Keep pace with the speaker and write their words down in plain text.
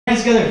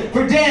Together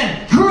for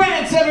Dan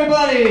Grants,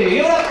 everybody!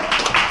 Give it up!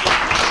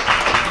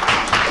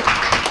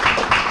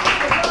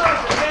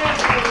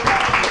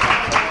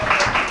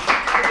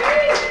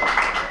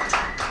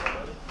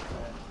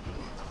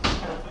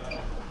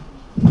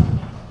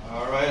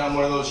 Alright, I'm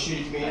one of those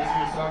shitty comedians you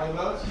were talking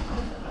about.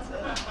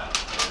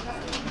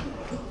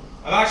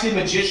 I'm actually a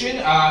magician,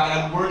 and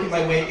I'm working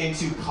my way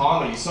into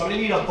comedy. So I'm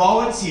going to need a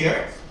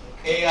volunteer,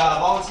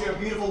 a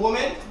beautiful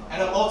woman,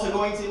 and I'm also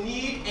going to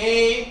need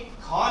a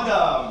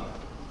condom.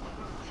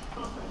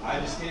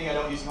 I'm just kidding, I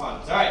don't use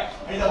condoms. Alright,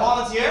 I need a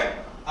volunteer.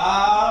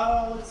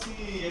 Let's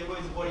see,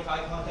 everybody's avoiding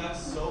eye contact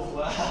so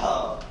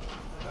well.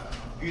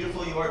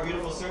 Beautiful, you are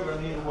beautiful, sir, but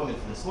I need a woman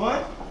for this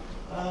one.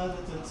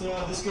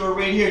 This girl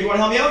right here, do you want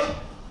to help me out?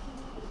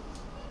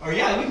 Or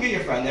yeah, we can get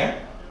your friend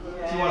there.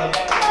 Yeah. Do you want to?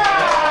 Give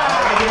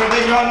her a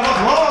big round of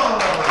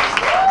applause.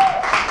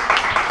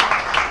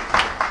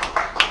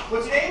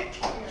 What's your name?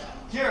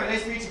 Kira,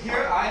 nice to meet you,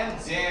 Kira. I am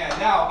Dan.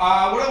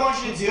 Now, what I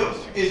want you to do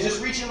is just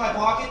reach in my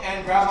pocket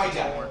and grab my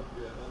deck.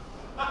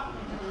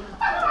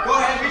 Go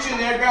ahead, reach in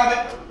there, grab it.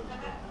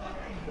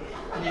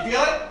 Can you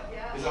feel it?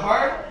 Yeah. Is it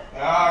hard?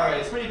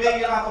 Alright, it's pretty big,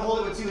 you don't have to hold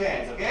it with two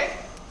hands, okay?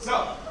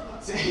 So,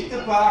 take the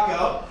back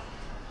out.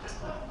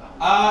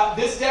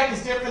 This deck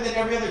is different than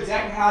every other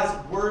deck. It has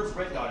words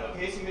written on it,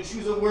 okay? So you're going to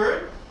choose a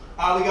word.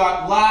 We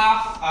got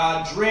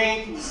laugh,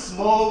 drink,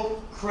 smoke,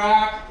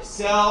 crack,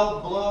 sell,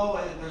 blow,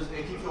 and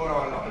it keeps going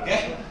on and on,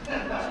 okay?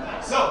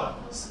 So,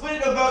 split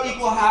it about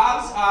equal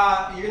halves.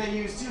 You're going to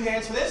use two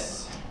hands for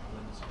this.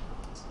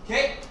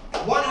 Okay?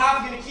 One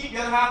half you're going to keep, the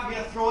other half you're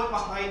going to throw it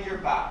behind your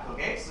back,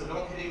 okay? So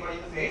don't hit anybody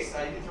in the face.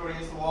 You can throw it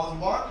against the wall if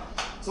you want.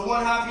 So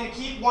one half you're going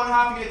to keep, one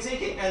half you're going to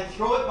take it and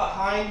throw it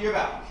behind your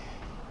back.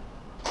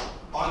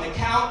 On the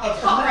count of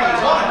 3. 1,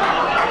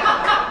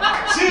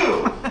 2.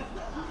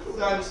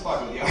 So I'm just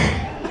fucking with you.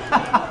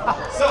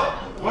 So,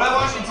 what I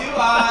want you to do,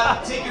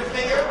 take your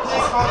finger,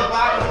 place it on the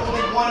back of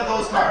only one of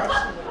those cards.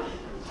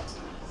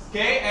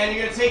 Okay, and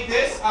you're going to take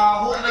this,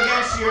 hold it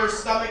against your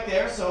stomach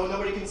there so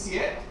nobody can see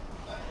it.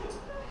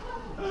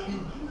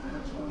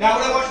 Now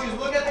what I want you to do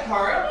is look at the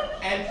card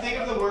and think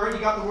of the word.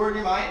 You got the word in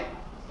your mind?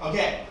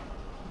 Okay.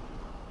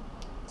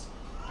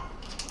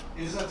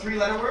 Is this a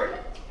 3-letter word?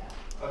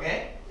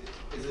 Okay.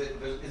 Is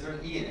there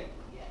an E in it?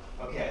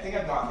 Okay, I think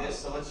I've got this,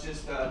 so let's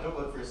just, don't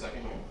look for a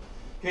second here.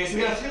 Okay, so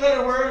we got a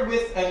 3-letter word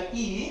with an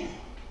E.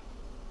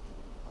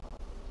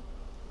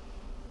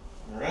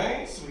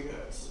 Alright, so we got...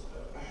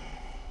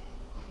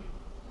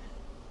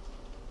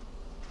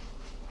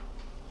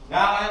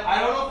 Now, I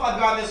don't know if I've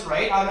got this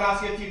right. I'm going to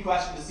ask you a few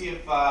questions to see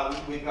if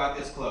we've got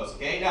this close,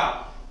 okay?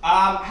 Now,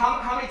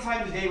 how many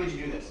times a day would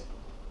you do this?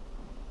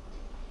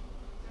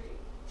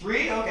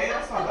 3? Okay,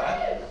 that's not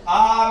bad.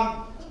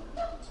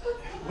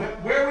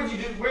 Where would you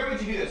do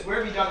this? Where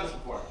have you done this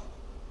before?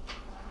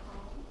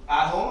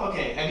 At home?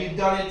 Okay. Have you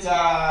done it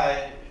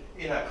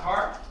in a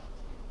car?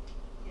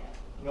 Yeah.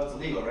 You know it's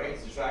illegal, right?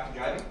 It's distracted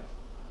driving?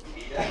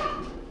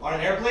 Yeah. On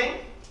an airplane?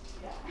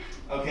 Yeah.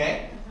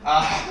 Okay.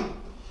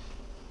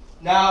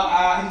 Now,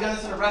 have you done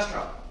this in a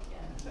restaurant?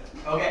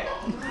 Yeah. Okay.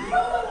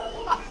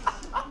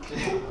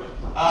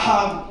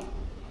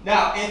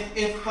 Now,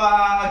 if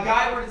a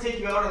guy were to take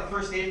you out on the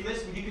first date for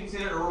this, would you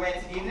consider it a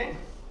romantic evening?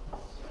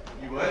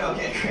 You would?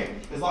 Okay, great.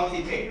 As long as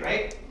he paid,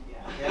 right?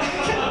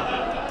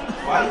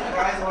 Yeah. Why do the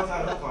guys always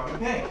have to fucking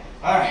pay?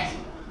 All right.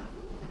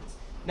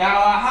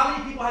 Now, how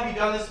many people have you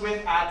done this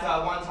with at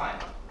one time?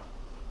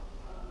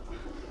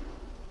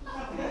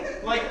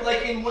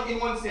 Like in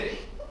one sitting?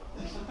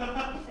 10.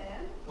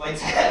 Like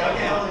 10?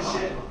 Okay, holy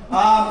shit.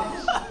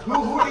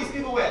 Who are these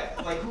people with?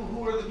 Like,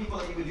 who are the people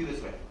that you would do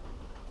this with?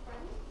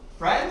 Friends?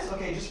 Friends?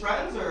 Okay, just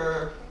friends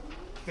or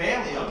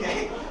family?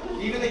 Okay.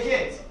 Even the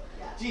kids?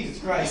 Jesus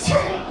Christ.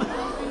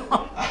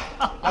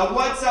 Now,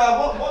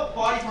 what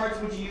body parts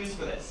would you use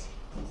for this?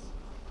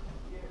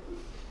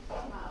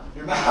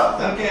 Your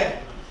mouth. Okay.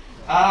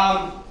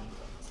 Now,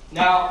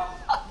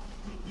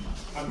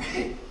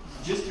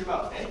 just your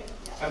mouth, eh?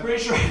 I'm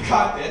pretty sure I've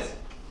got this.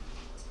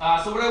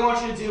 So what I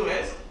want you to do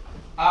is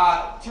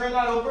turn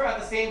that over at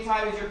the same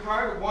time as your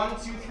card. 1,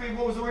 2, 3.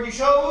 What was the word you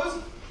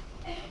chose?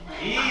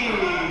 E.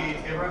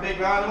 Give her a big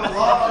round of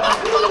applause.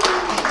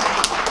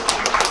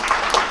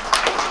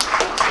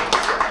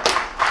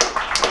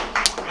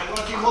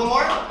 One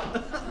more?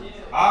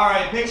 All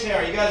right,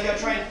 Pictionary. You guys got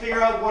to try and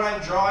figure out what I'm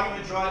drawing. I'm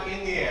going to draw it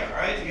in the air. All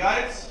right, you got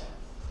it?